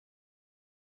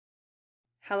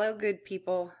Hello, good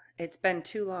people. It's been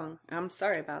too long. I'm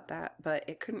sorry about that, but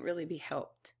it couldn't really be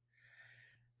helped.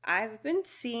 I've been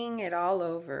seeing it all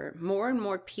over. More and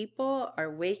more people are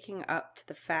waking up to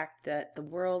the fact that the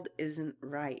world isn't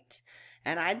right.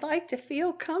 And I'd like to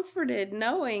feel comforted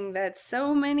knowing that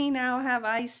so many now have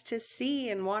eyes to see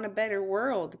and want a better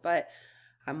world, but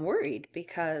I'm worried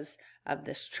because of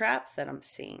this trap that I'm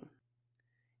seeing.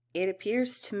 It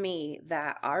appears to me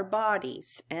that our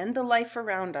bodies and the life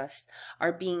around us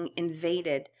are being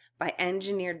invaded by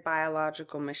engineered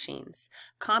biological machines,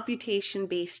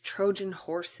 computation-based Trojan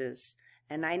horses,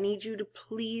 and I need you to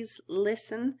please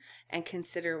listen and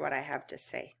consider what I have to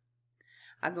say.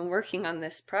 I've been working on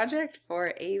this project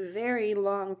for a very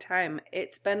long time.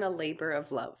 It's been a labor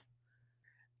of love.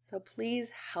 So please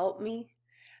help me.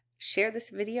 Share this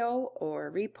video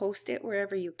or repost it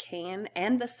wherever you can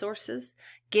and the sources.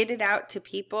 Get it out to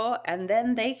people and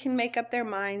then they can make up their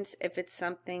minds if it's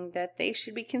something that they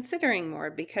should be considering more,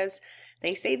 because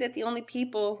they say that the only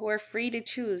people who are free to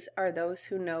choose are those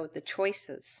who know the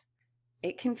choices.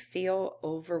 It can feel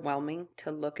overwhelming to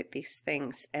look at these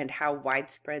things and how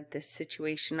widespread this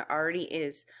situation already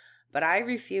is, but I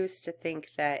refuse to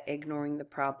think that ignoring the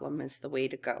problem is the way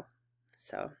to go.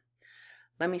 So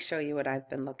let me show you what I've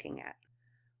been looking at.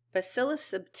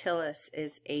 Bacillus subtilis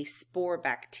is a spore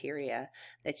bacteria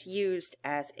that's used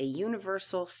as a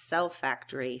universal cell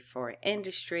factory for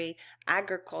industry,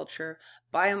 agriculture,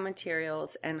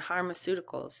 biomaterials, and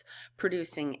pharmaceuticals,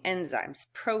 producing enzymes,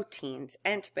 proteins,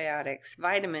 antibiotics,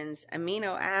 vitamins,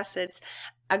 amino acids.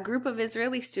 A group of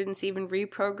Israeli students even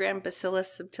reprogrammed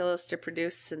Bacillus subtilis to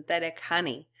produce synthetic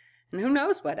honey, and who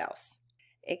knows what else.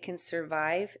 It can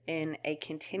survive in a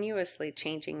continuously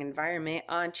changing environment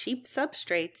on cheap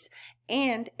substrates,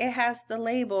 and it has the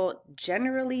label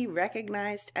generally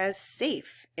recognized as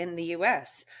safe in the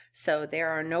US, so there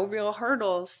are no real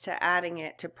hurdles to adding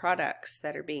it to products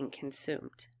that are being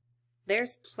consumed.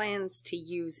 There's plans to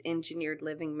use engineered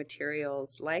living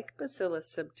materials like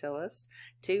Bacillus subtilis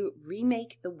to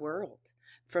remake the world,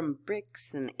 from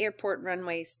bricks and airport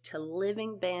runways to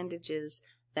living bandages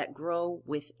that grow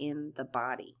within the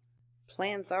body.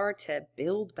 Plans are to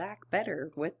build back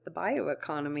better with the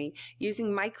bioeconomy,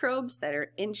 using microbes that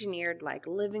are engineered like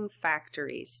living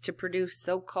factories to produce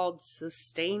so-called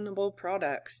sustainable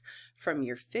products, from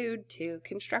your food to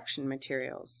construction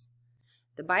materials.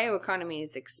 The bioeconomy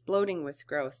is exploding with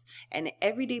growth, and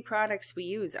everyday products we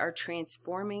use are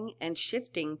transforming and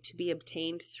shifting to be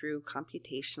obtained through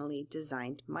computationally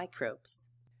designed microbes.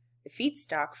 The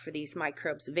feedstock for these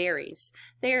microbes varies.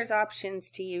 There's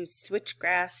options to use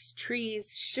switchgrass,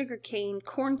 trees, sugarcane,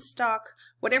 cornstalk,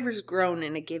 whatever's grown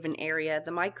in a given area.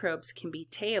 The microbes can be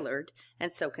tailored,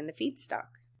 and so can the feedstock.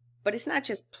 But it's not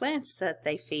just plants that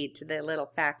they feed to their little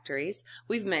factories.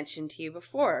 We've mentioned to you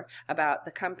before about the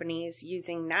companies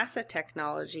using NASA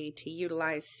technology to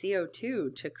utilize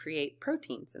CO2 to create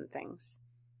proteins and things.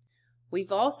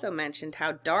 We've also mentioned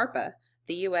how DARPA,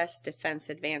 the U.S. Defense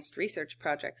Advanced Research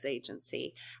Projects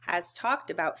Agency, has talked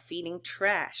about feeding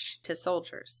trash to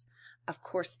soldiers. Of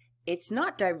course, it's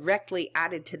not directly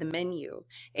added to the menu.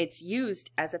 It's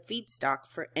used as a feedstock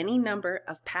for any number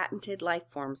of patented life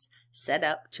forms set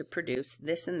up to produce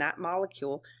this and that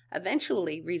molecule,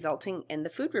 eventually resulting in the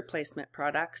food replacement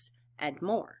products and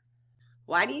more.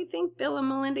 Why do you think Bill and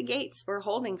Melinda Gates were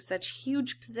holding such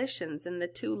huge positions in the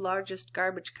two largest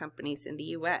garbage companies in the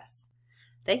U.S.?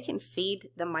 They can feed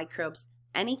the microbes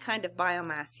any kind of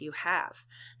biomass you have.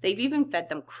 They've even fed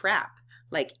them crap,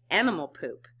 like animal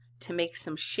poop, to make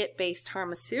some shit-based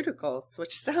pharmaceuticals,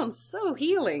 which sounds so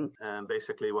healing. And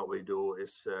basically what we do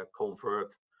is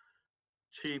convert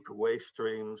cheap waste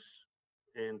streams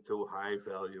into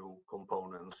high-value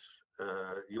components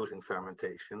using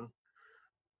fermentation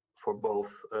for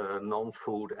both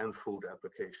non-food and food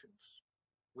applications.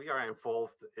 We are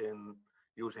involved in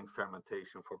using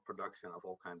fermentation for production of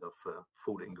all kinds of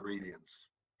food ingredients.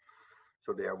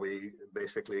 So there we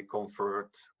basically convert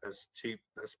as cheap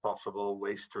as possible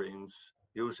waste streams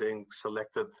using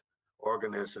selected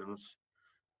organisms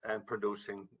and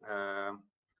producing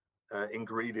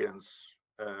ingredients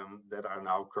that are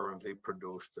now currently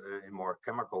produced in more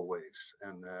chemical ways.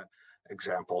 And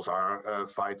examples are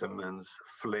vitamins,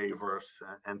 flavors,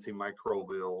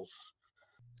 antimicrobials.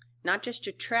 Not just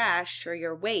your trash or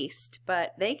your waste,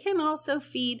 but they can also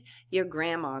feed your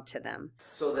grandma to them.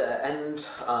 So the end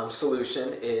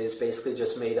solution is basically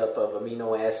just made up of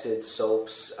amino acids,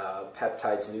 soaps,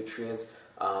 peptides, nutrients,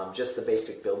 just the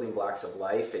basic building blocks of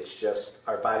life. It's just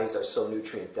our bodies are so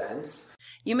nutrient dense.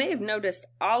 You may have noticed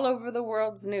all over the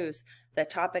world's news the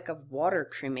topic of water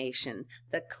cremation,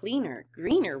 the cleaner,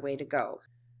 greener way to go.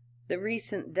 The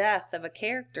recent death of a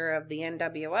character of the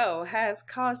NWO has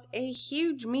caused a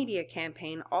huge media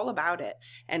campaign all about it,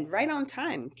 and right on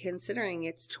time considering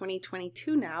it's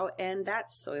 2022 now and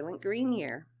that's Soylent Green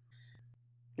year.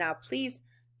 Now please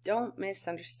don't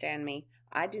misunderstand me.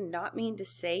 I do not mean to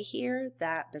say here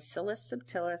that Bacillus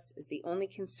subtilis is the only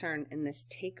concern in this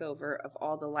takeover of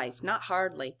all the life. Not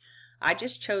hardly. I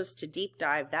just chose to deep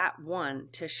dive that one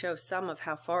to show some of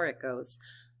how far it goes.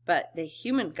 But the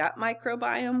human gut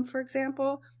microbiome, for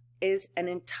example, is an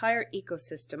entire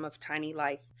ecosystem of tiny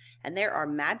life. And there are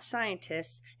mad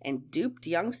scientists and duped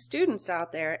young students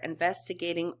out there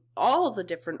investigating all the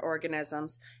different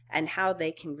organisms and how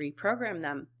they can reprogram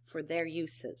them for their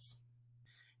uses.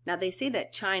 Now, they say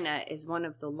that China is one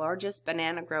of the largest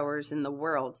banana growers in the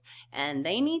world, and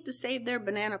they need to save their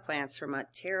banana plants from a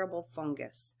terrible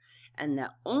fungus. And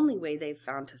the only way they've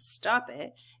found to stop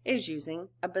it is using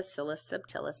a Bacillus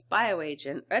subtilis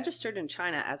bioagent registered in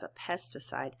China as a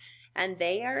pesticide, and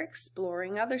they are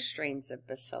exploring other strains of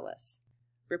Bacillus.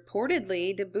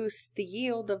 Reportedly, to boost the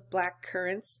yield of black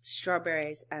currants,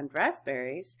 strawberries, and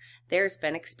raspberries, there's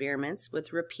been experiments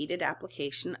with repeated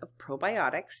application of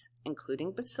probiotics,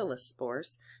 including Bacillus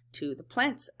spores, to the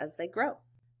plants as they grow.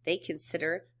 They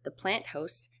consider the plant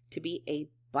host to be a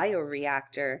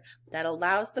bioreactor that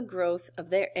allows the growth of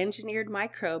their engineered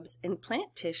microbes in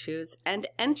plant tissues and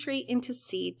entry into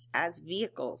seeds as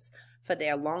vehicles for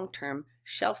their long-term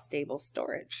shelf-stable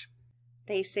storage.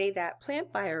 They say that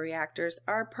plant bioreactors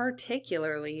are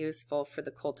particularly useful for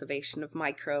the cultivation of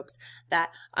microbes that,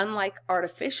 unlike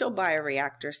artificial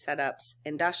bioreactor setups,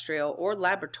 industrial or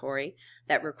laboratory,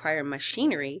 that require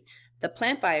machinery, the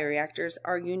plant bioreactors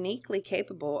are uniquely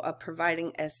capable of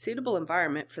providing a suitable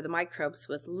environment for the microbes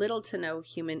with little to no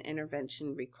human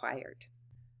intervention required.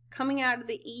 Coming out of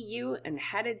the EU and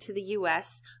headed to the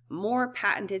US, more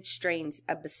patented strains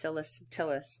of Bacillus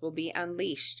subtilis will be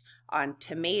unleashed on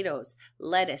tomatoes,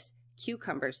 lettuce,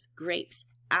 cucumbers, grapes,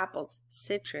 apples,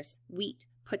 citrus, wheat,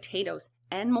 potatoes,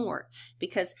 and more,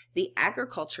 because the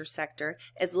agriculture sector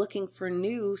is looking for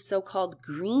new so-called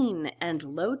green and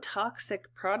low toxic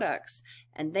products,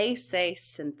 and they say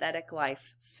synthetic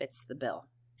life fits the bill.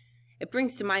 It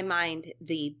brings to my mind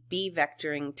the bee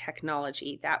vectoring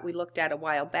technology that we looked at a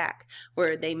while back,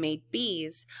 where they made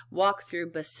bees walk through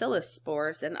bacillus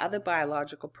spores and other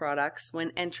biological products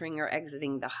when entering or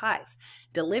exiting the hive,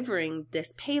 delivering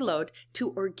this payload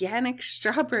to organic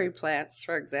strawberry plants,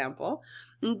 for example.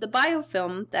 The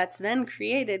biofilm that's then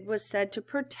created was said to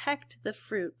protect the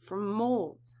fruit from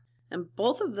mold. And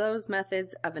both of those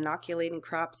methods of inoculating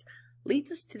crops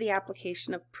leads us to the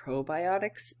application of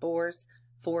probiotic spores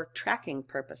for tracking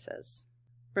purposes.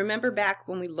 Remember back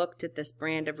when we looked at this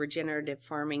brand of regenerative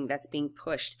farming that's being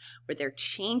pushed, where they're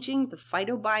changing the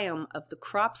phytobiome of the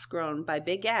crops grown by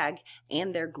Big Ag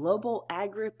and their global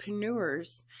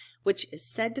agripreneurs, which is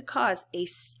said to cause a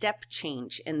step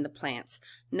change in the plants.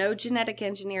 No genetic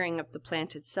engineering of the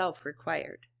plant itself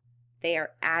required. They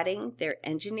are adding their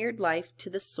engineered life to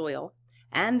the soil,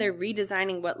 and they're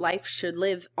redesigning what life should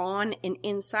live on and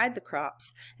inside the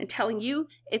crops and telling you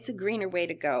it's a greener way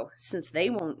to go, since they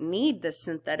won't need the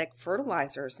synthetic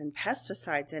fertilizers and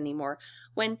pesticides anymore,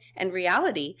 when in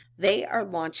reality they are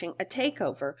launching a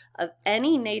takeover of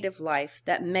any native life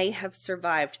that may have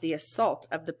survived the assault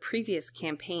of the previous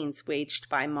campaigns waged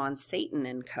by Monsanto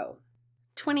and Co.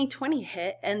 2020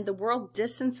 hit and the world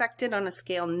disinfected on a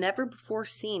scale never before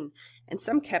seen, and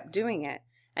some kept doing it.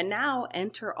 And now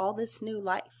enter all this new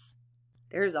life.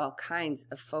 There's all kinds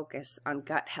of focus on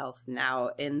gut health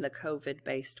now in the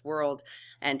COVID-based world.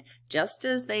 And just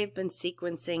as they've been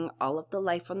sequencing all of the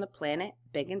life on the planet,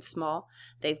 big and small,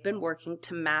 they've been working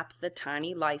to map the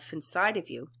tiny life inside of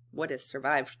you, what has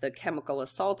survived the chemical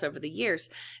assault over the years,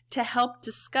 to help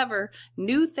discover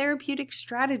new therapeutic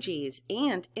strategies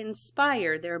and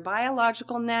inspire their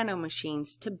biological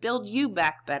nanomachines to build you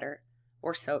back better,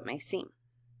 or so it may seem.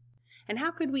 And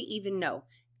how could we even know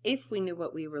if we knew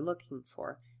what we were looking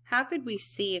for? How could we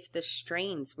see if the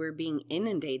strains we're being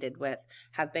inundated with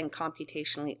have been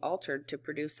computationally altered to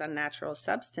produce unnatural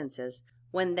substances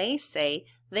when they say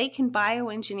they can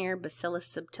bioengineer Bacillus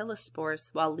subtilis spores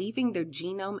while leaving their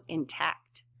genome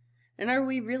intact? And are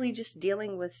we really just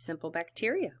dealing with simple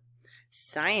bacteria?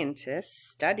 Scientists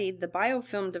studied the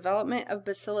biofilm development of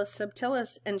Bacillus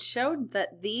subtilis and showed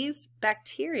that these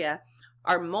bacteria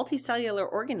are multicellular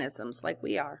organisms like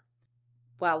we are.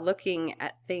 While looking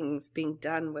at things being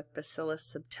done with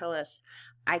Bacillus subtilis,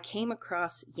 I came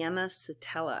across Jenna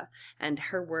Sutella and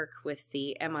her work with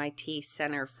the MIT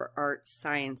Center for Art,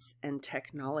 Science, and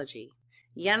Technology.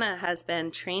 Jenna has been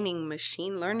training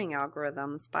machine learning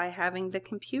algorithms by having the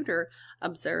computer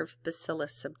observe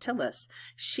Bacillus subtilis.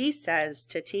 She says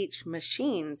to teach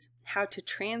machines how to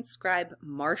transcribe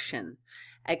Martian,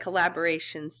 a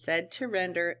collaboration said to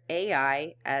render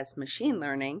AI as machine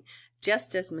learning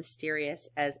just as mysterious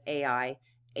as AI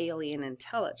alien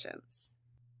intelligence.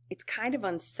 It's kind of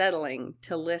unsettling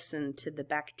to listen to the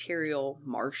bacterial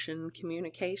Martian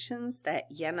communications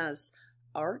that Jenna's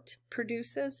art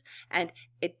produces, and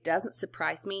it doesn't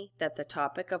surprise me that the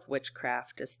topic of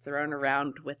witchcraft is thrown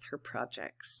around with her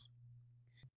projects.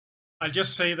 I'll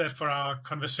just say that for our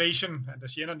conversation, and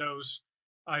as Jenna knows,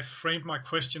 I framed my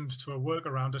questions to a work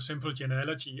around a simple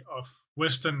genealogy of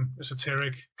Western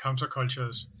esoteric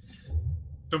countercultures.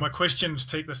 So my questions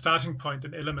take the starting point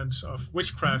and elements of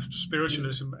witchcraft,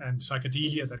 spiritualism, and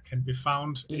psychedelia that can be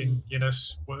found in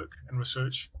Jenna's work and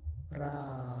research.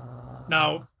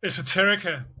 Now,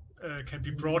 esoterica can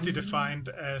be broadly defined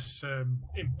as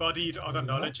embodied other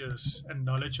knowledges and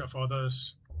knowledge of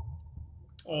others,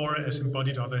 or as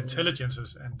embodied other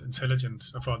intelligences and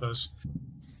intelligence of others.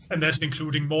 And that's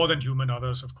including more than human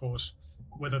others, of course,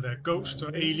 whether they're ghosts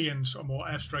or aliens or more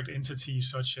abstract entities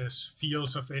such as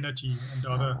fields of energy and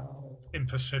other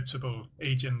imperceptible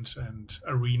agents and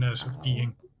arenas of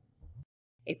being.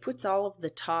 It puts all of the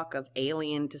talk of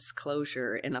alien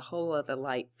disclosure in a whole other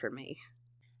light for me.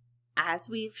 As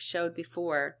we've showed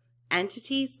before,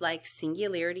 entities like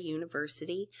Singularity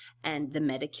University and the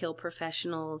Medikill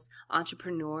professionals,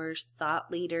 entrepreneurs,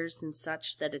 thought leaders, and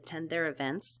such that attend their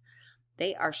events,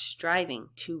 they are striving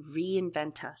to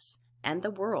reinvent us and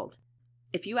the world.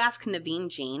 If you ask Naveen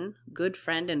Jain, good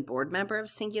friend and board member of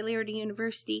Singularity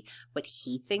University, what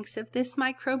he thinks of this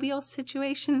microbial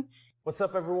situation. What's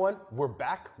up, everyone? We're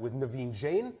back with Naveen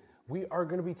Jain. We are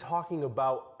going to be talking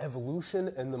about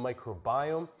evolution and the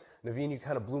microbiome. Naveen, you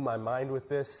kind of blew my mind with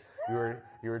this.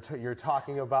 You're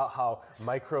talking about how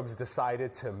microbes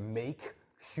decided to make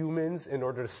humans in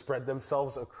order to spread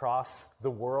themselves across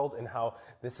the world, and how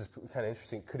this is kind of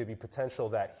interesting. Could it be potential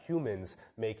that humans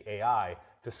make AI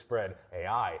to spread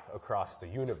AI across the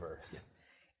universe? Yes.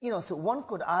 You know, so one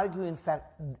could argue, in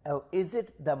fact, is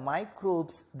it the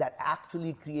microbes that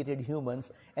actually created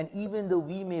humans? And even though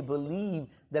we may believe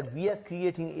that we are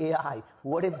creating AI,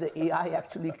 what if the AI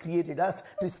actually created us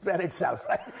to spread itself,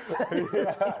 right?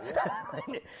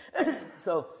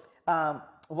 So,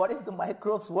 what if the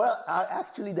microbes are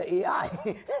actually the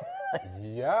AI?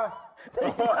 Yeah.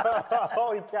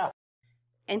 Holy cow.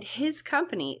 And his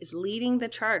company is leading the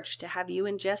charge to have you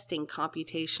ingesting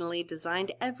computationally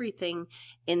designed everything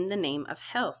in the name of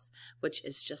health, which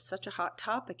is just such a hot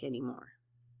topic anymore.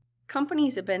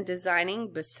 Companies have been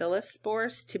designing bacillus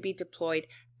spores to be deployed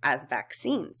as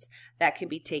vaccines that can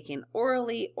be taken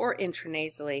orally or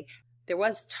intranasally. There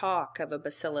was talk of a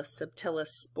Bacillus subtilis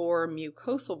spore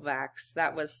mucosal vax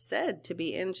that was said to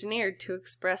be engineered to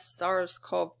express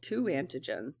SARS-CoV-2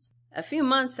 antigens. A few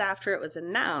months after it was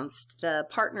announced, the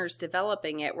partners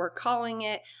developing it were calling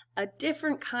it a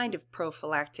different kind of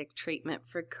prophylactic treatment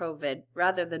for COVID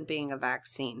rather than being a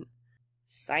vaccine.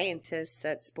 Scientists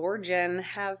at SporeGen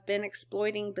have been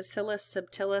exploiting Bacillus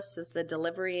subtilis as the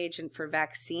delivery agent for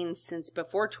vaccines since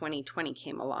before 2020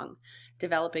 came along,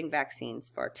 developing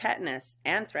vaccines for tetanus,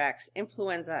 anthrax,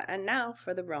 influenza, and now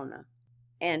for the Rona.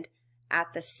 And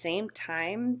at the same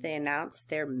time they announced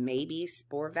there may be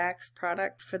SporeVax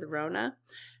product for the Rona,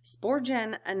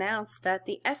 SporeGen announced that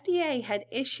the FDA had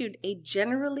issued a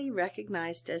generally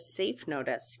recognized as safe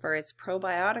notice for its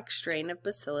probiotic strain of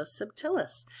Bacillus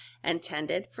subtilis,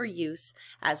 intended for use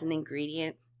as an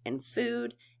ingredient in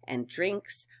food and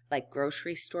drinks like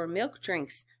grocery store milk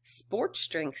drinks, sports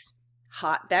drinks,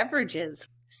 hot beverages,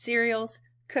 cereals,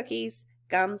 cookies,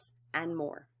 gums, and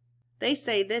more. They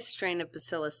say this strain of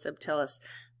Bacillus subtilis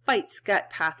fights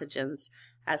gut pathogens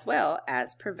as well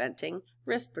as preventing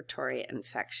respiratory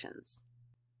infections.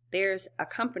 There's a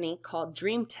company called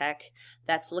DreamTech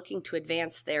that's looking to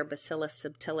advance their Bacillus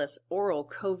subtilis oral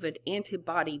COVID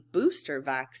antibody booster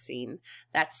vaccine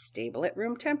that's stable at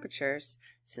room temperatures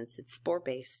since it's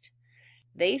spore-based.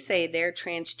 They say their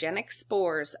transgenic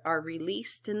spores are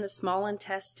released in the small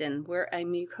intestine where a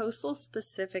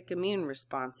mucosal-specific immune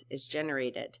response is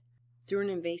generated. Through an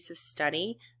invasive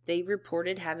study, they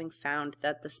reported having found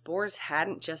that the spores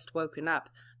hadn't just woken up,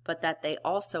 but that they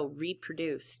also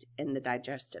reproduced in the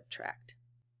digestive tract.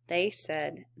 They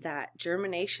said that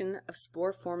germination of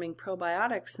spore-forming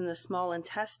probiotics in the small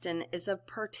intestine is of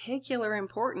particular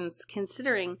importance,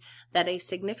 considering that a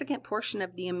significant portion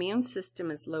of the immune system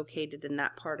is located in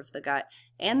that part of the gut,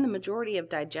 and the majority of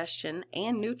digestion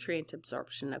and nutrient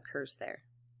absorption occurs there.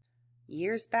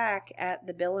 Years back at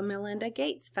the Bill and Melinda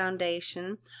Gates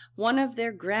Foundation, one of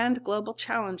their grand global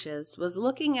challenges was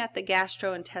looking at the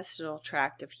gastrointestinal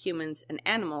tract of humans and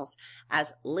animals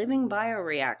as living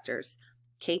bioreactors,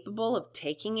 capable of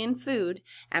taking in food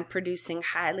and producing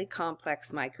highly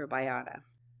complex microbiota.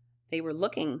 They were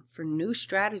looking for new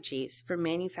strategies for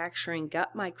manufacturing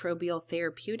gut microbial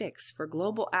therapeutics for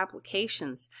global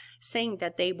applications, saying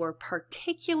that they were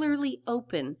particularly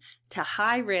open to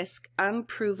high-risk,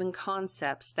 unproven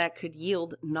concepts that could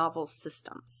yield novel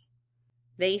systems.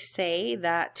 They say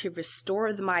that to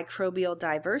restore the microbial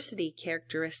diversity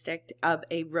characteristic of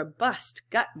a robust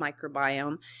gut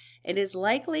microbiome, it is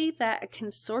likely that a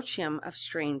consortium of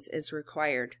strains is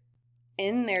required.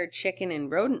 In their chicken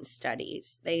and rodent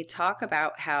studies, they talk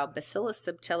about how Bacillus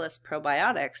subtilis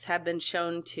probiotics have been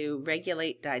shown to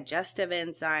regulate digestive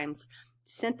enzymes,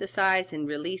 synthesize and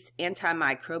release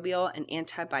antimicrobial and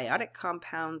antibiotic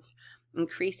compounds,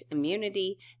 increase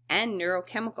immunity and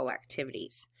neurochemical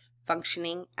activities,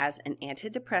 functioning as an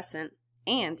antidepressant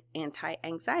and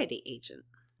anti-anxiety agent.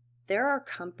 There are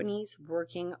companies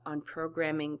working on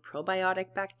programming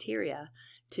probiotic bacteria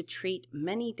to treat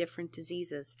many different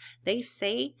diseases. They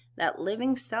say that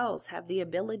living cells have the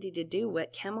ability to do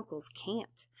what chemicals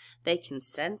can't. They can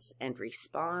sense and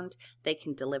respond. They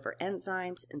can deliver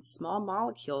enzymes and small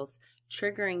molecules,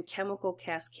 triggering chemical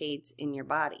cascades in your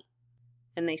body.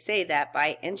 And they say that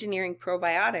by engineering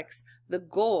probiotics, the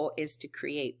goal is to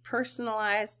create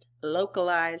personalized,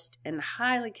 localized, and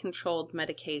highly controlled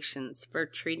medications for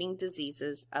treating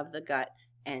diseases of the gut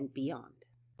and beyond.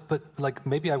 But like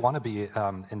maybe I want to be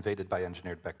invaded by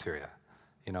engineered bacteria,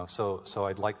 you know. So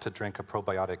I'd like to drink a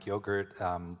probiotic yogurt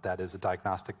that is a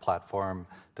diagnostic platform.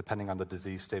 Depending on the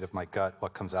disease state of my gut,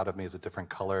 what comes out of me is a different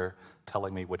color,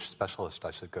 telling me which specialist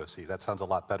I should go see. That sounds a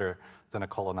lot better than a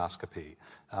colonoscopy.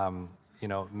 You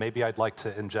know, maybe I'd like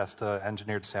to ingest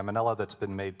engineered salmonella that's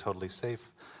been made totally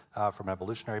safe from an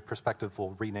evolutionary perspective.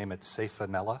 We'll rename it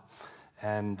Safonella.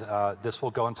 And this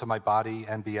will go into my body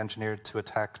and be engineered to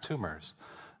attack tumors.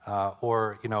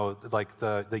 Or, you know, like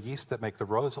the yeast that make the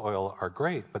rose oil are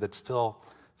great, but it's still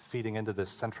feeding into this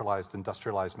centralized,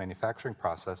 industrialized manufacturing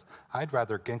process. I'd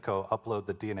rather Ginkgo upload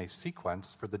the DNA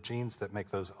sequence for the genes that make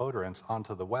those odorants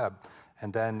onto the web,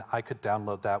 and then I could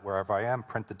download that wherever I am,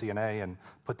 print the DNA, and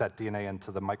put that DNA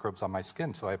into the microbes on my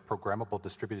skin, so I have programmable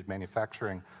distributed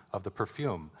manufacturing of the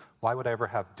perfume. Why would I ever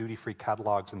have duty-free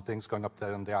catalogs and things going up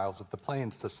down the aisles of the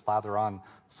planes to slather on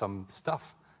some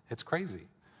stuff? It's crazy.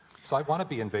 So I want to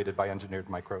be invaded by engineered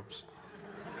microbes.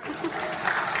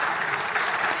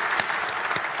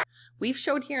 We've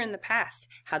showed here in the past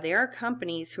how there are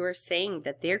companies who are saying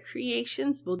that their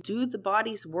creations will do the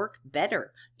body's work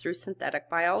better through synthetic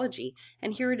biology.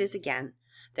 And here it is again.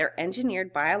 They're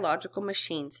engineered biological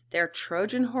machines. They're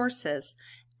Trojan horses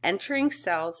entering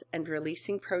cells and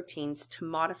releasing proteins to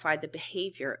modify the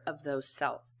behavior of those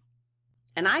cells.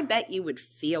 And I bet you would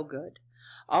feel good.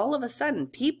 All of a sudden,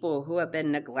 people who have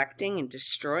been neglecting and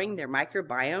destroying their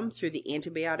microbiome through the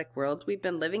antibiotic world we've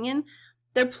been living in,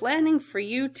 they're planning for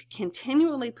you to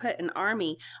continually put an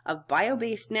army of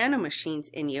bio-based nanomachines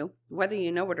in you, whether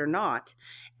you know it or not,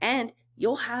 and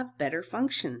you'll have better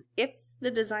function if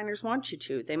the designers want you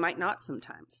to. They might not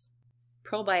sometimes.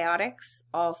 Probiotics,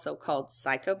 also called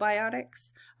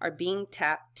psychobiotics, are being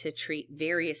tapped to treat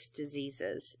various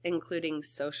diseases, including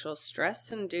social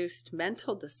stress-induced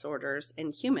mental disorders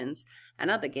in humans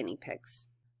and other guinea pigs.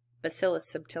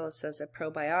 Bacillus subtilis as a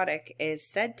probiotic is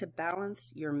said to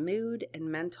balance your mood and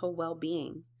mental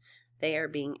well-being. They are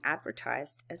being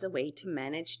advertised as a way to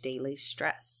manage daily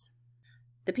stress.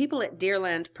 The people at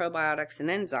Deerland Probiotics and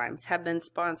Enzymes have been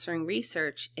sponsoring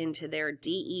research into their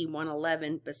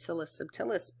DE111 Bacillus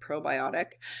subtilis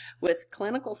probiotic, with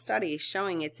clinical studies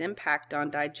showing its impact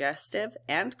on digestive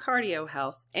and cardio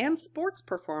health and sports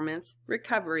performance,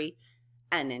 recovery,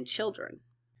 and in children.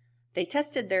 They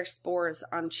tested their spores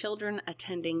on children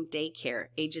attending daycare,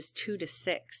 ages 2 to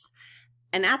 6,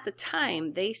 and at the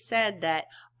time they said that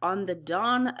on the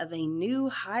dawn of a new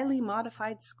highly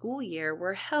modified school year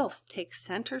where health takes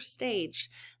center stage,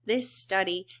 this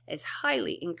study is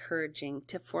highly encouraging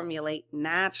to formulate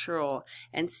natural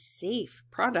and safe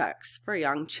products for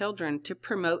young children to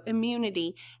promote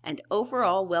immunity and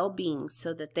overall well-being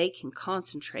so that they can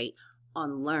concentrate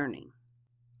on learning.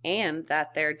 And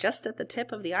that they're just at the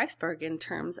tip of the iceberg in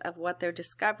terms of what they're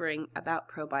discovering about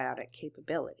probiotic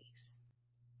capabilities.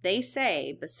 They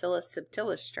say Bacillus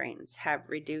subtilis strains have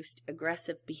reduced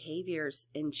aggressive behaviors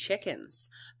in chickens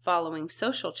following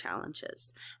social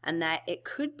challenges, and that it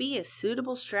could be a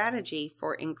suitable strategy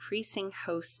for increasing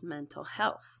hosts' mental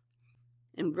health.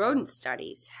 And rodent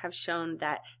studies have shown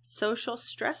that social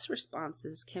stress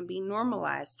responses can be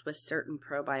normalized with certain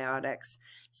probiotics,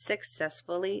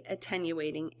 successfully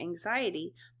attenuating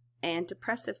anxiety and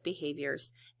depressive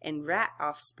behaviors in rat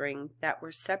offspring that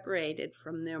were separated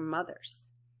from their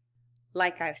mothers.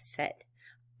 Like I've said,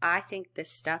 I think this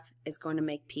stuff is going to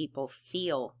make people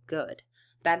feel good,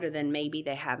 better than maybe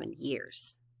they have in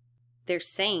years. They're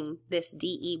saying this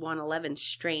DE111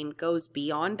 strain goes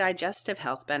beyond digestive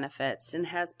health benefits and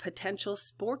has potential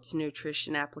sports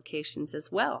nutrition applications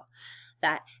as well.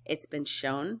 That it's been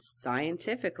shown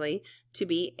scientifically to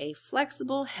be a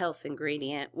flexible health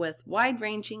ingredient with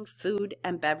wide-ranging food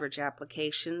and beverage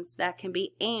applications that can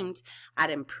be aimed at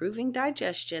improving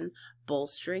digestion,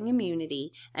 bolstering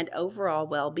immunity and overall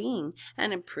well-being,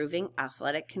 and improving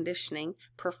athletic conditioning,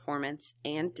 performance,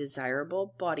 and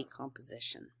desirable body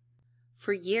composition.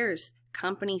 For years,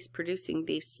 companies producing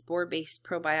these spore-based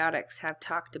probiotics have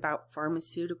talked about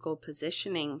pharmaceutical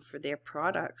positioning for their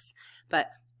products, but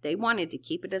they wanted to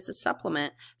keep it as a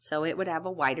supplement so it would have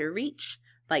a wider reach,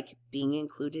 like being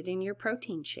included in your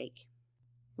protein shake.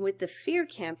 With the fear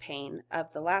campaign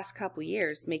of the last couple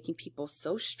years making people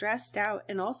so stressed out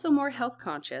and also more health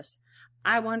conscious,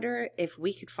 I wonder if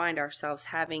we could find ourselves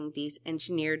having these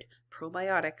engineered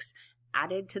probiotics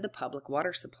added to the public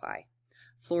water supply.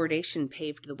 Fluoridation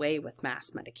paved the way with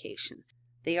mass medication.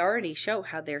 They already show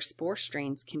how their spore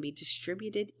strains can be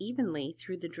distributed evenly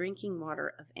through the drinking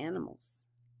water of animals.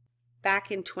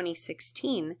 Back in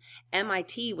 2016,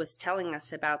 MIT was telling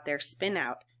us about their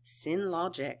spin-out,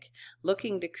 Synlogic,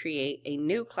 looking to create a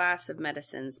new class of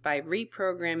medicines by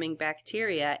reprogramming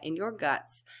bacteria in your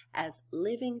guts as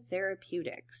living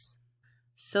therapeutics.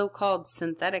 So-called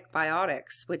synthetic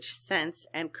biotics, which sense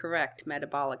and correct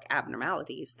metabolic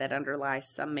abnormalities that underlie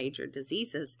some major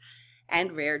diseases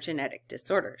and rare genetic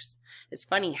disorders. It's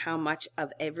funny how much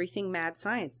of everything mad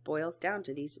science boils down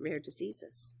to these rare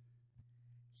diseases.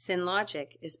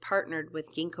 Synlogic is partnered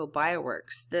with Ginkgo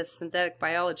Bioworks, the synthetic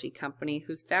biology company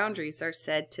whose foundries are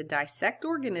said to dissect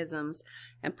organisms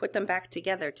and put them back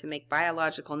together to make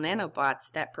biological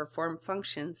nanobots that perform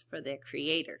functions for their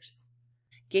creators.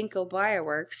 Ginkgo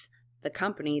Bioworks, the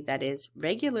company that is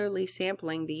regularly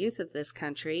sampling the youth of this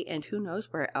country and who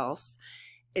knows where else,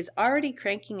 is already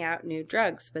cranking out new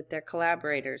drugs with their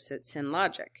collaborators at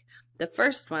Synlogic. The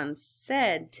first one's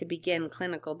said to begin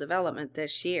clinical development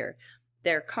this year.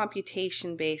 Their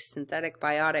computation-based synthetic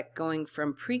biotic going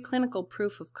from preclinical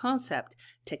proof of concept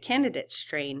to candidate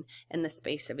strain in the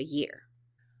space of a year.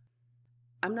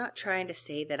 I'm not trying to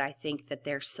say that I think that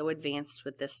they're so advanced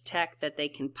with this tech that they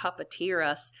can puppeteer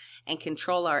us and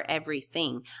control our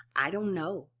everything. I don't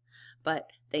know. But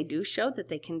they do show that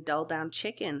they can dull down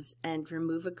chickens and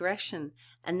remove aggression,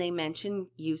 and they mention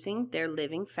using their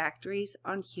living factories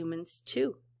on humans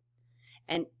too.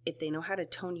 And if they know how to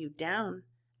tone you down,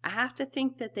 I have to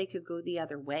think that they could go the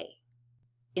other way.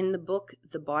 In the book,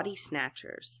 The Body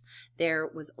Snatchers, there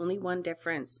was only one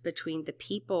difference between the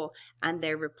people and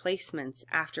their replacements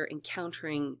after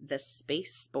encountering the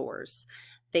space spores.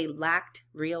 They lacked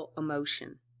real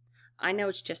emotion. I know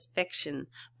it's just fiction,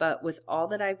 but with all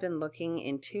that I've been looking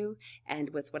into and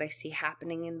with what I see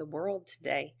happening in the world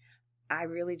today, I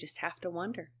really just have to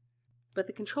wonder. But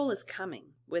the control is coming,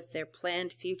 with their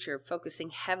planned future focusing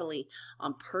heavily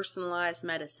on personalized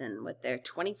medicine with their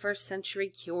 21st century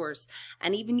cures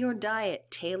and even your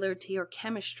diet tailored to your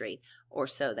chemistry, or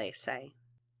so they say.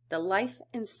 The life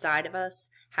inside of us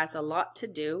has a lot to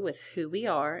do with who we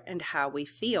are and how we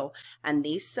feel, and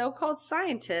these so-called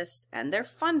scientists and their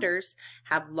funders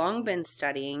have long been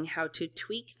studying how to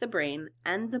tweak the brain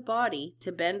and the body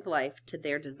to bend life to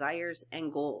their desires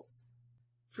and goals.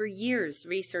 For years,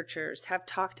 researchers have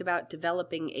talked about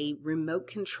developing a remote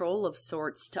control of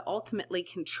sorts to ultimately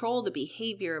control the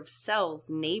behavior of cells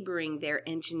neighboring their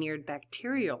engineered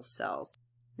bacterial cells.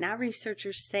 Now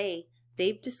researchers say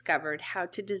they've discovered how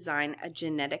to design a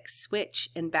genetic switch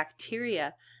in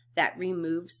bacteria that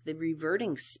removes the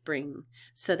reverting spring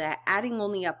so that adding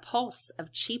only a pulse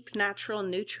of cheap natural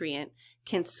nutrient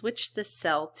can switch the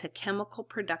cell to chemical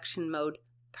production mode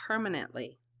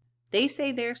permanently. They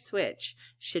say their switch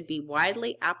should be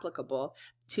widely applicable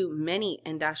to many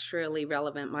industrially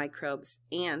relevant microbes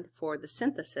and for the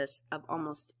synthesis of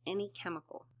almost any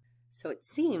chemical. So it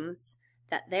seems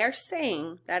that they're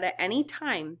saying that at any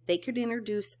time they could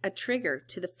introduce a trigger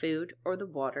to the food or the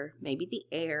water, maybe the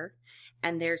air,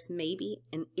 and there's maybe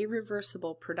an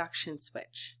irreversible production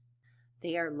switch.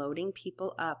 They are loading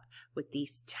people up with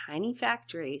these tiny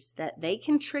factories that they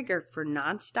can trigger for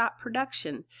nonstop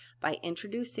production by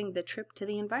introducing the trip to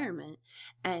the environment,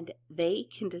 and they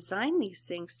can design these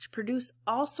things to produce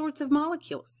all sorts of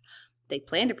molecules. They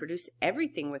plan to produce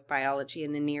everything with biology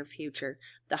in the near future.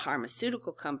 The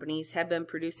pharmaceutical companies have been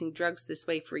producing drugs this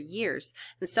way for years,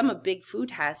 and some of Big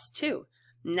Food has too.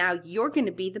 Now you're going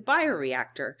to be the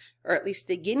bioreactor, or at least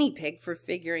the guinea pig for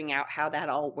figuring out how that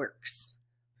all works.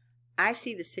 I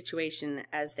see the situation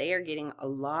as they are getting a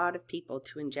lot of people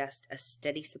to ingest a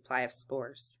steady supply of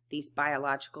spores, these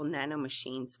biological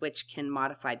nanomachines which can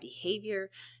modify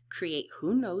behavior, create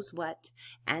who knows what,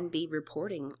 and be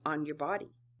reporting on your body.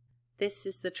 This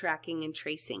is the tracking and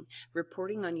tracing,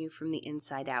 reporting on you from the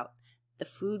inside out. The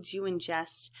foods you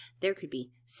ingest, there could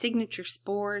be signature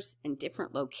spores in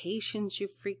different locations you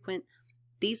frequent.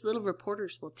 These little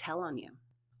reporters will tell on you.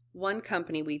 One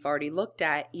company we've already looked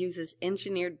at uses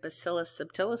engineered Bacillus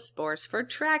subtilis spores for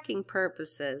tracking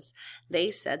purposes. They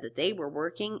said that they were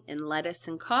working in lettuce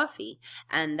and coffee,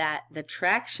 and that the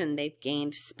traction they've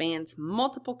gained spans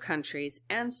multiple countries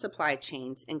and supply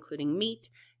chains, including meat,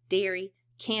 dairy,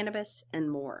 cannabis, and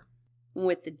more.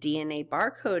 With the DNA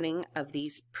barcoding of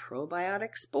these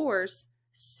probiotic spores,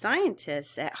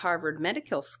 scientists at Harvard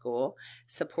Medical School,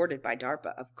 supported by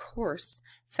DARPA of course,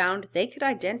 found they could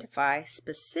identify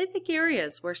specific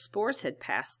areas where spores had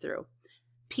passed through.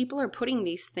 People are putting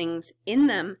these things in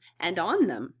them and on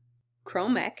them.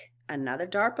 Chromek, another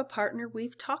DARPA partner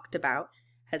we've talked about,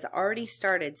 has already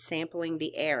started sampling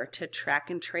the air to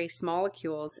track and trace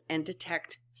molecules and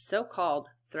detect so-called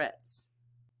threats.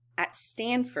 At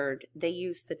Stanford, they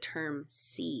use the term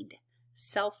SEED,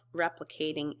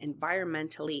 self-replicating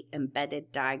environmentally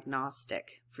embedded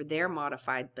diagnostic, for their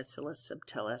modified Bacillus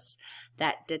subtilis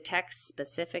that detects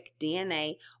specific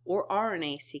DNA or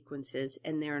RNA sequences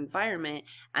in their environment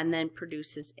and then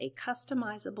produces a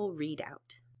customizable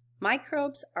readout.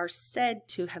 Microbes are said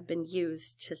to have been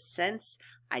used to sense,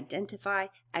 identify,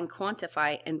 and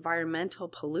quantify environmental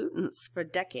pollutants for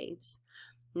decades.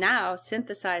 Now,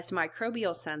 synthesized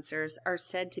microbial sensors are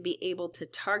said to be able to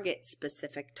target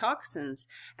specific toxins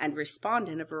and respond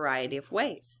in a variety of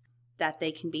ways, that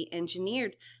they can be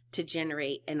engineered to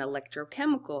generate an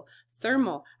electrochemical,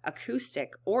 thermal,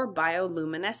 acoustic, or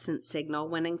bioluminescent signal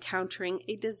when encountering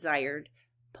a desired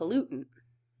pollutant.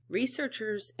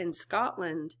 Researchers in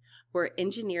Scotland were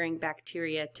engineering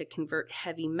bacteria to convert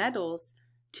heavy metals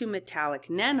to metallic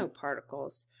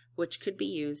nanoparticles, which could be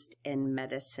used in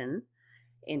medicine,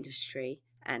 industry,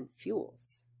 and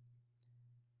fuels.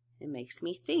 It makes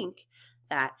me think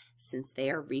that since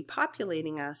they are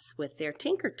repopulating us with their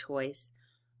tinker toys,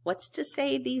 what's to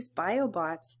say these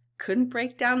biobots couldn't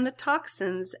break down the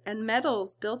toxins and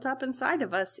metals built up inside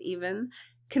of us, even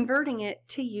converting it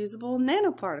to usable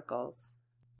nanoparticles?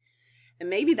 And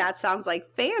maybe that sounds like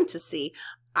fantasy.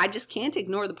 I just can't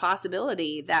ignore the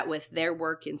possibility that with their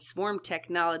work in swarm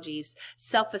technologies,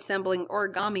 self-assembling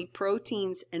origami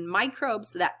proteins, and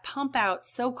microbes that pump out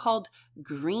so-called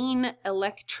green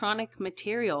electronic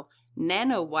material,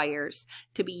 nanowires,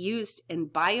 to be used in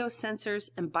biosensors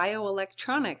and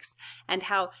bioelectronics, and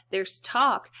how there's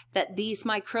talk that these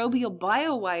microbial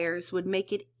biowires would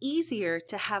make it easier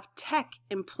to have tech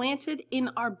implanted in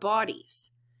our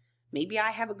bodies. Maybe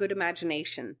I have a good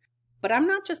imagination, but I'm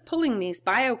not just pulling these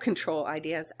biocontrol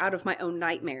ideas out of my own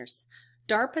nightmares.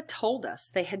 DARPA told us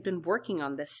they had been working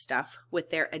on this stuff with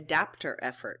their adapter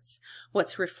efforts,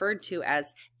 what's referred to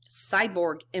as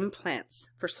cyborg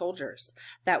implants for soldiers.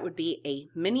 That would be a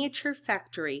miniature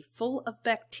factory full of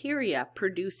bacteria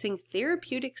producing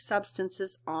therapeutic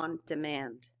substances on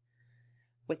demand,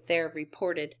 with their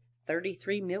reported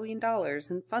 $33 million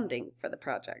in funding for the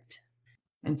project.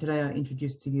 And today I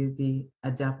introduce to you the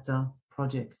Adapter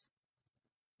project.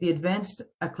 The Advanced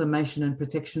Acclimation and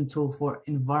Protection Tool for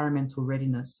Environmental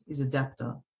Readiness is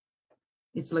Adapter.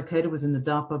 It's located within the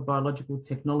DARPA Biological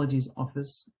Technologies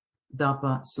Office,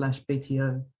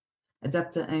 DARPA/BTO.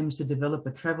 Adapter aims to develop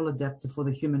a travel adapter for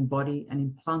the human body,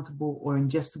 an implantable or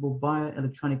ingestible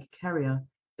bioelectronic carrier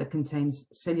that contains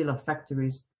cellular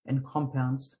factories and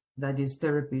compounds, that is,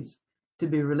 therapies, to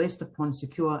be released upon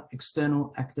secure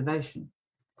external activation.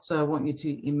 So I want you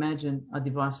to imagine a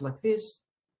device like this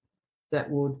that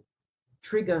would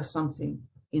trigger something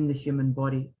in the human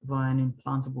body via an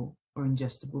implantable or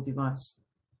ingestible device.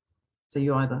 So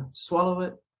you either swallow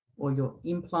it or you're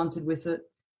implanted with it,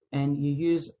 and you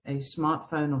use a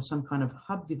smartphone or some kind of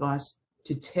hub device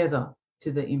to tether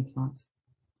to the implant.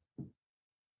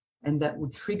 And that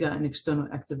would trigger an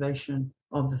external activation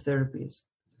of the therapies.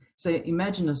 So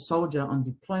imagine a soldier on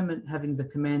deployment having the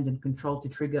command and control to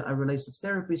trigger a release of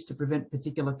therapies to prevent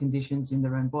particular conditions in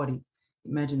their own body.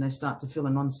 Imagine they start to feel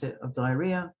an onset of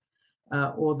diarrhea,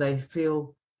 or they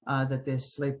feel that their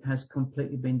sleep has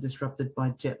completely been disrupted by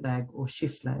jet lag or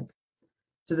shift lag.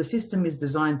 So the system is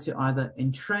designed to either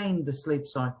entrain the sleep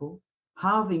cycle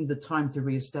halving the time to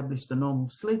re-establish the normal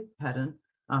sleep pattern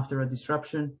after a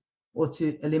disruption, or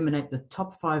to eliminate the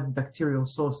top 5 bacterial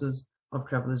sources of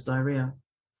travelers' diarrhea.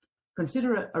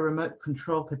 Consider a remote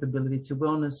control capability to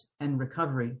wellness and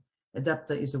recovery.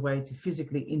 Adapter is a way to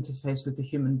physically interface with the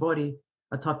human body,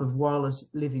 a type of wireless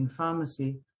living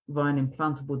pharmacy via an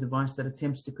implantable device that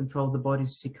attempts to control the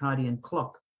body's circadian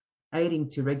clock, aiding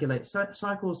to regulate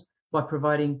cycles by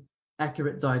providing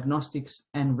accurate diagnostics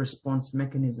and response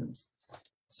mechanisms.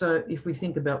 So if we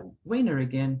think about Weiner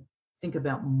again, think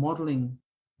about modeling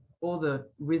all the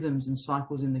rhythms and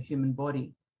cycles in the human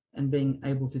body and being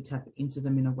able to tap into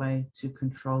them in a way to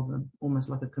control them, almost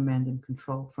like a command and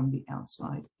control from the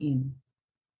outside in.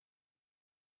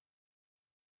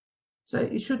 So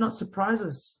it should not surprise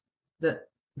us that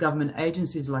government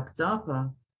agencies like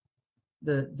DARPA,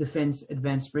 the Defense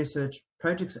Advanced Research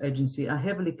Projects Agency, are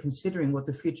heavily considering what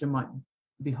the future might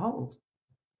behold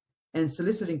and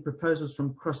soliciting proposals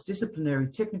from cross-disciplinary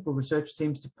technical research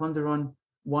teams to ponder on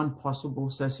one possible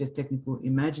socio-technical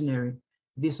imaginary,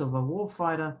 this of a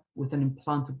warfighter with an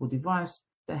implantable device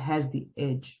that has the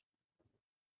edge.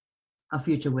 A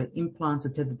future where implants are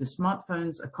tethered to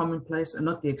smartphones are commonplace and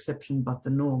not the exception but the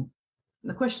norm. And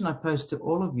the question I pose to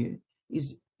all of you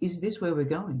is this where we're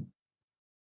going?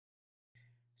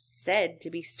 Said to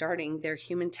be starting their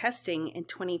human testing in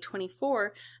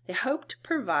 2024, they hope to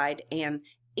provide an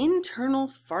internal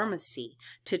pharmacy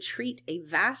to treat a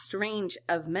vast range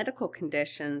of medical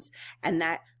conditions, and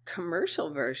that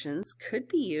commercial versions could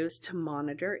be used to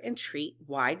monitor and treat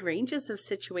wide ranges of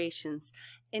situations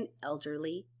in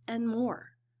elderly and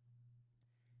more.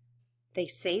 They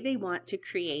say they want to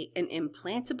create an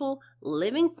implantable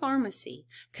living pharmacy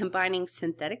combining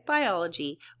synthetic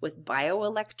biology with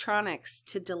bioelectronics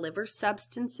to deliver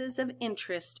substances of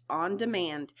interest on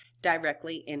demand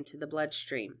directly into the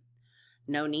bloodstream.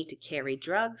 No need to carry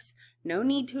drugs, no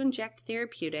need to inject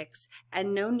therapeutics,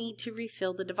 and no need to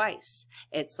refill the device.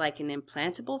 It's like an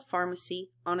implantable pharmacy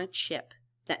on a chip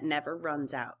that never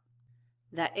runs out.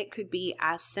 That it could be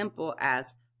as simple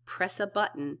as press a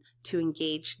button to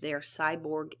engage their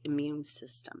cyborg immune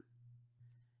system.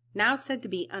 Now said to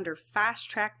be under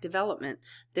fast-track development,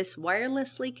 this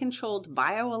wirelessly controlled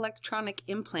bioelectronic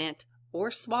implant or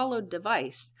swallowed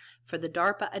device for the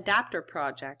DARPA Adapter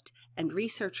project, and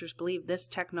researchers believe this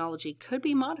technology could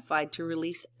be modified to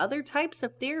release other types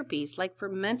of therapies like for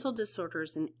mental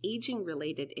disorders and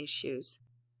aging-related issues.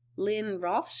 Lynn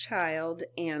Rothschild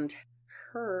and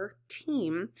her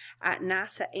team at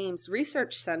NASA Ames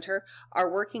Research Center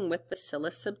are working with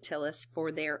Bacillus subtilis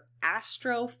for their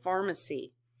Astro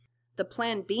Pharmacy. The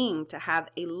plan being to have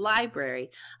a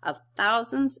library of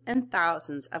thousands and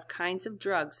thousands of kinds of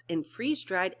drugs in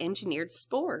freeze-dried engineered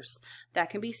spores that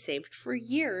can be saved for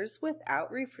years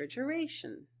without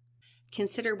refrigeration.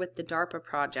 Consider with the DARPA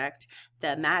project,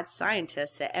 the mad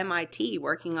scientists at MIT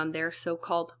working on their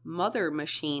so-called mother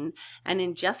machine, an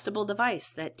ingestible device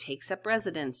that takes up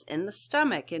residence in the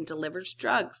stomach and delivers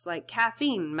drugs like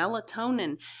caffeine,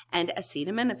 melatonin, and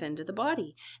acetaminophen to the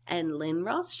body, and Lynn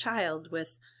Rothschild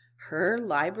with her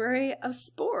library of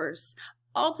spores,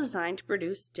 all designed to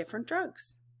produce different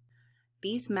drugs.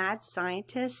 These mad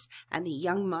scientists and the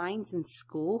young minds in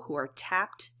school who are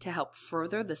tapped to help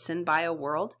further the synbio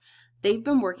world, they've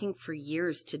been working for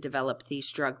years to develop these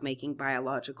drug-making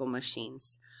biological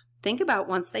machines. Think about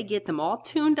once they get them all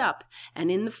tuned up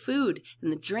and in the food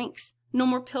and the drinks, no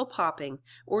more pill popping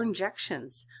or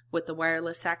injections. With the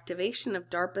wireless activation of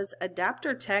DARPA's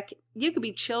adapter tech, you could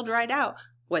be chilled right out,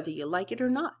 whether you like it or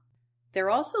not. They're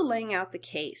also laying out the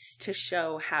case to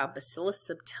show how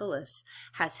Bacillus subtilis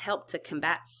has helped to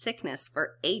combat sickness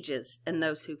for ages in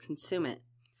those who consume it.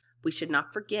 We should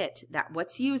not forget that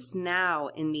what's used now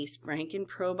in these Franken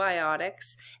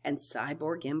probiotics and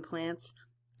cyborg implants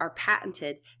are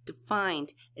patented,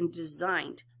 defined, and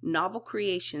designed novel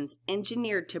creations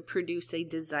engineered to produce a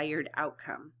desired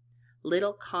outcome.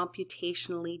 Little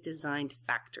computationally designed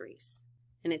factories.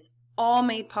 And it's all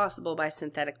made possible by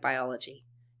synthetic biology.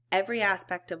 Every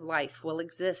aspect of life will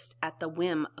exist at the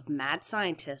whim of mad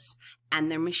scientists and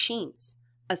their machines,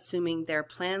 assuming their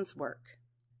plans work.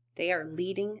 They are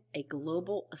leading a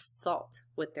global assault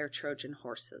with their Trojan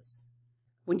horses.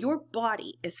 When your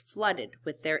body is flooded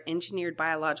with their engineered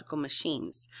biological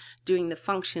machines, doing the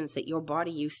functions that your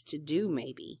body used to do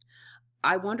maybe,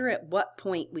 I wonder at what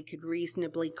point we could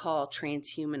reasonably call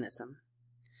transhumanism.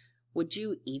 Would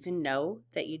you even know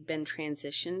that you'd been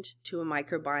transitioned to a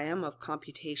microbiome of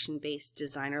computation-based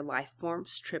designer life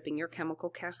forms tripping your chemical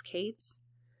cascades?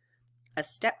 A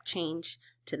step change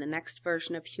to the next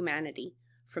version of humanity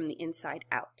from the inside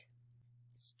out.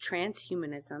 It's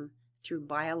transhumanism through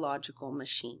biological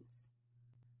machines.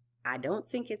 I don't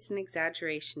think it's an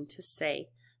exaggeration to say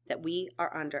that we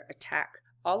are under attack,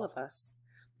 all of us.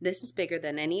 This is bigger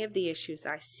than any of the issues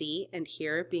I see and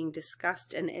hear being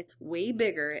discussed, and it's way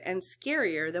bigger and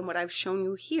scarier than what I've shown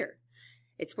you here.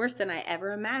 It's worse than I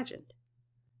ever imagined.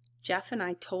 Jeff and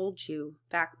I told you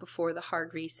back before the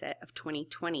hard reset of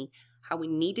 2020 how we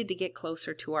needed to get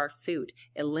closer to our food,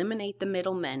 eliminate the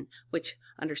middlemen, which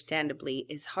understandably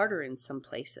is harder in some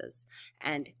places,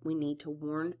 and we need to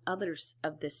warn others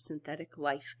of this synthetic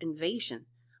life invasion.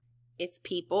 If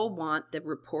people want the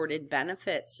reported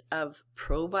benefits of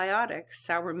probiotic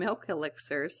sour milk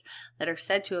elixirs that are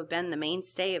said to have been the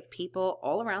mainstay of people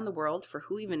all around the world for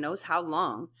who even knows how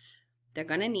long, they're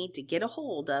going to need to get a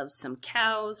hold of some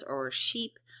cows or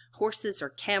sheep, horses or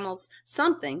camels,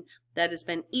 something that has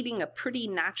been eating a pretty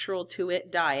natural to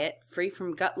it diet, free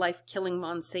from gut life killing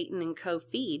Monsatan and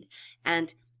co-feed,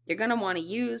 and you're going to want to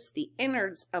use the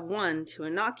innards of one to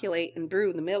inoculate and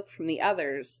brew the milk from the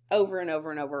others over and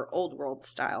over and over, old world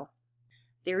style.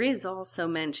 There is also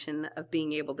mention of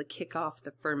being able to kick off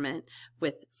the ferment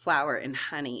with flour and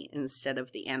honey instead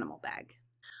of the animal bag.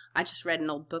 I just read an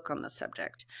old book on the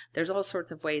subject. There's all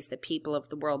sorts of ways that people of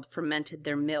the world fermented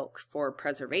their milk for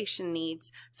preservation needs,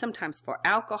 sometimes for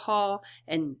alcohol,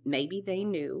 and maybe they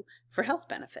knew for health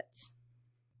benefits.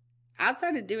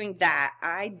 Outside of doing that,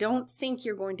 I don't think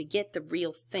you're going to get the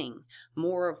real thing,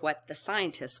 more of what the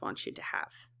scientists want you to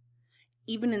have.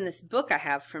 Even in this book I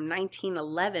have from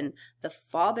 1911, the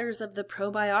fathers of the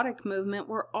probiotic movement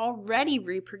were already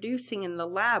reproducing in the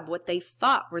lab what they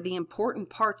thought were the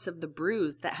important parts of the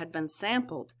brews that had been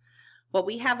sampled. What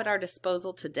we have at our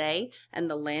disposal today and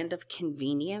the land of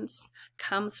convenience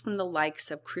comes from the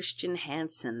likes of Christian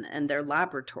Hansen and their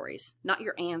laboratories, not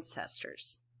your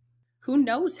ancestors. Who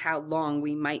knows how long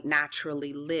we might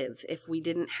naturally live if we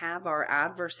didn't have our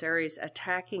adversaries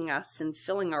attacking us and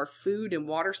filling our food and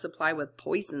water supply with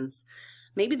poisons?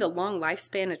 Maybe the long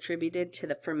lifespan attributed to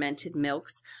the fermented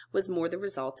milks was more the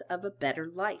result of a better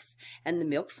life, and the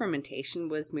milk fermentation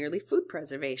was merely food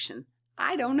preservation.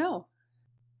 I don't know.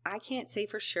 I can't say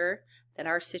for sure that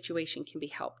our situation can be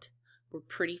helped. We're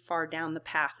pretty far down the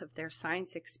path of their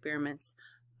science experiments,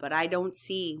 but I don't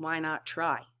see why not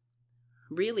try.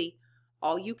 Really,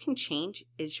 all you can change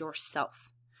is yourself.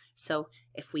 So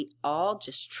if we all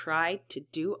just try to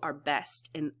do our best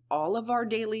in all of our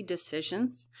daily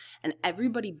decisions and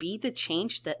everybody be the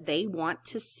change that they want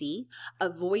to see,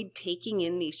 avoid taking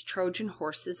in these Trojan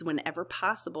horses whenever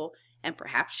possible, and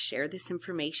perhaps share this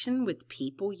information with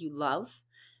people you love,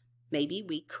 maybe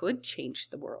we could change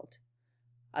the world.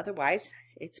 Otherwise,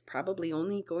 it's probably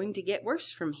only going to get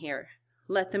worse from here.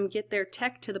 Let them get their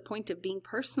tech to the point of being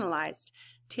personalized,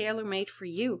 tailor-made for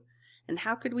you, and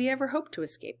how could we ever hope to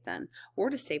escape then, or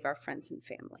to save our friends and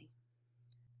family?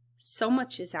 So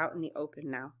much is out in the open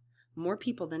now. More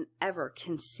people than ever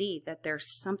can see that there's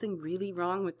something really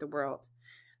wrong with the world.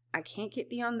 I can't get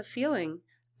beyond the feeling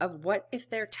of what if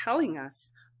they're telling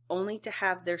us, only to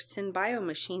have their SynBio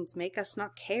machines make us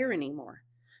not care anymore.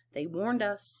 They warned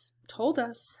us, told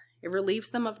us, it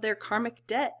relieves them of their karmic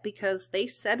debt because they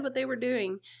said what they were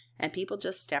doing, and people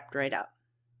just stepped right up.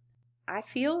 I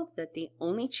feel that the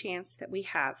only chance that we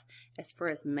have is for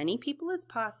as many people as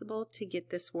possible to get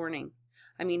this warning.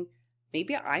 I mean,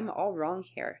 maybe I'm all wrong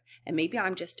here, and maybe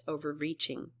I'm just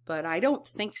overreaching, but I don't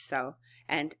think so.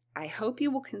 And I hope you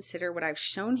will consider what I've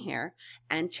shown here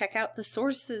and check out the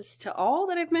sources to all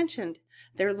that I've mentioned.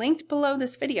 They're linked below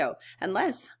this video,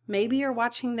 unless maybe you're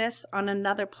watching this on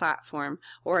another platform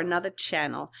or another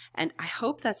channel. And I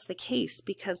hope that's the case,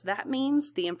 because that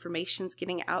means the information's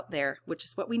getting out there, which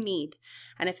is what we need.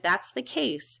 And if that's the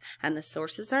case and the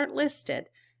sources aren't listed,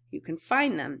 you can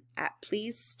find them at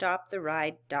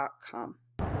pleasestoptheride.com.